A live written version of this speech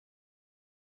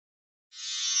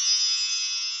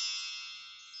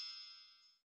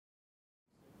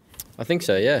I think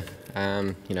so, yeah.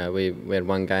 We had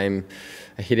one game,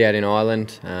 a hit out in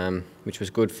Ireland, which was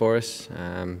good for us.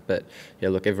 But yeah,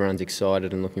 look, everyone's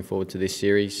excited and looking forward to this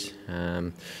series.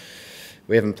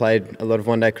 We haven't played a lot of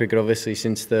one-day cricket, obviously,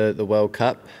 since the World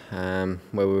Cup, where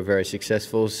we were very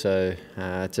successful. So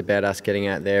it's about us getting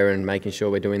out there and making sure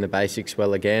we're doing the basics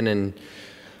well again, and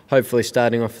hopefully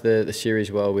starting off the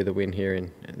series well with a win here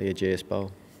at the Ageas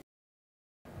Bowl.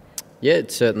 Yeah,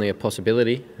 it's certainly a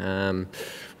possibility.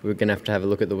 We're going to have a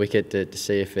look at the wicket to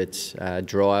see if it's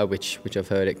dry, which I've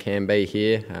heard it can be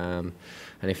here. And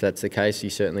if that's the case, he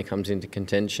certainly comes into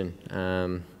contention.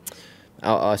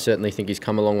 I certainly think he's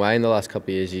come a long way in the last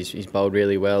couple of years. He's bowled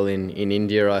really well in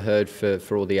India, I heard,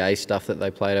 for all the A stuff that they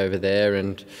played over there,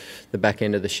 and the back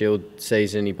end of the Shield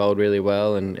season he bowled really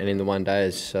well, and in the one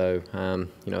days. So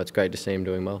it's great to see him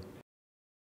doing well.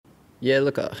 Yeah,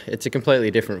 look, it's a completely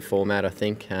different format, I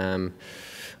think. I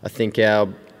think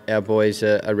our boys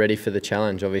are ready for the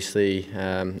challenge. Obviously,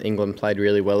 England played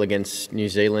really well against New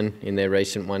Zealand in their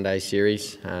recent one-day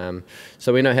series.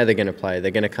 So we know how they're going to play. They're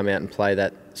going to come out and play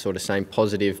that sort of same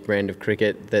positive brand of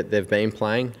cricket that they've been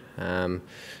playing. And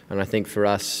I think for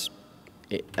us,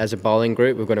 as a bowling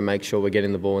group, we've got to make sure we're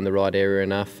getting the ball in the right area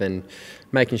enough and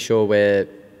making sure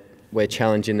we're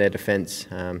challenging their defence.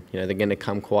 They're going to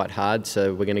come quite hard,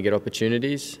 so we're going to get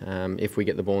opportunities if we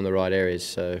get the ball in the right areas.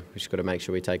 So we've just got to make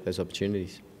sure we take those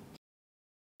opportunities.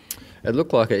 It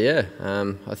looked like it, yeah.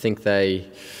 I think they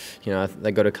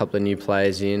got a couple of new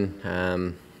players in,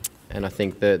 and I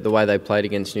think the way they played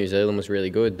against New Zealand was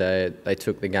really good. They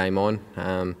took the game on.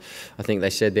 I think they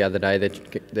said the other day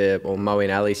that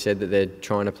Moeen Ali said that they're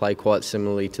trying to play quite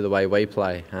similarly to the way we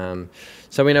play.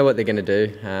 So we know what they're going to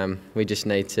do. We just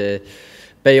need to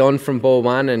be on from ball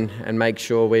one and make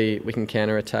sure we can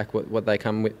counter-attack what they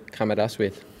come at us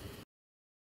with.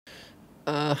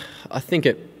 I think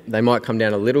they might come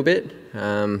down a little bit,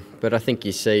 but I think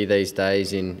you see these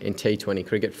days in T20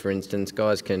 cricket, for instance,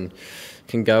 guys can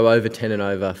go over 10 and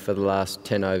over for the last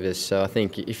 10 overs. So I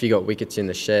think if you got wickets in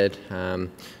the shed,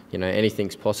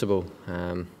 anything's possible.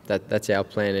 That's our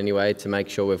plan anyway, to make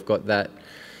sure we've got that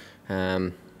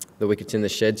the wickets in the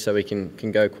shed, so we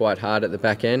can go quite hard at the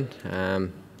back end.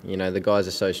 The guys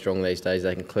are so strong these days,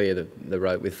 they can clear the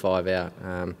rope with 5 out.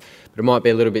 But it might be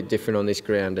a little bit different on this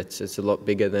ground. It's a lot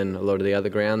bigger than a lot of the other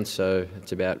grounds, so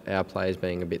it's about our players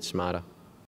being a bit smarter.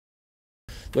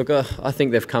 Look, I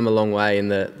think they've come a long way in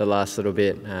the last little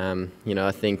bit.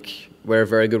 I think we're a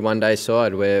very good one-day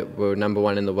side. We're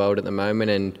 #1 in the world at the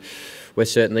moment, and we're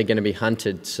certainly going to be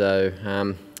hunted. So,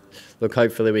 look,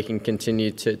 hopefully we can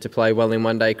continue to play well in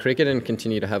one-day cricket and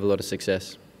continue to have a lot of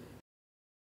success.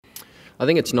 I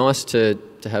think it's nice to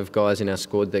have guys in our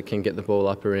squad that can get the ball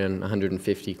up around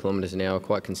 150 kilometres an hour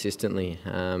quite consistently.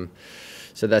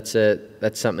 So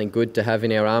that's something good to have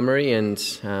in our armoury, and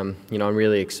I'm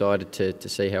really excited to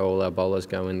see how all our bowlers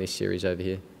go in this series over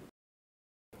here.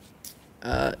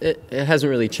 It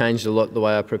hasn't really changed a lot the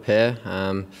way I prepare.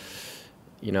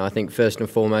 I think first and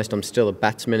foremost I'm still a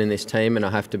batsman in this team, and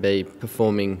I have to be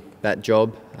performing that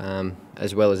job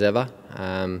as well as ever.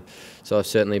 So I've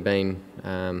certainly been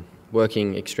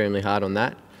working extremely hard on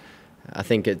that. I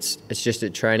think it's just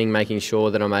at training, making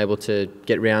sure that I'm able to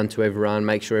get round to everyone,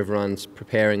 make sure everyone's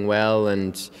preparing well,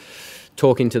 and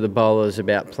talking to the bowlers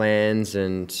about plans,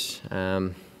 and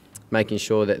making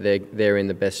sure that they're in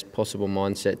the best possible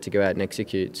mindset to go out and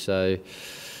execute. So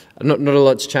not a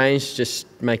lot's changed, just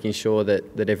making sure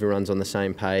that everyone's on the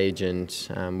same page, and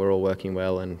we're all working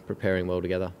well and preparing well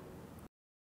together.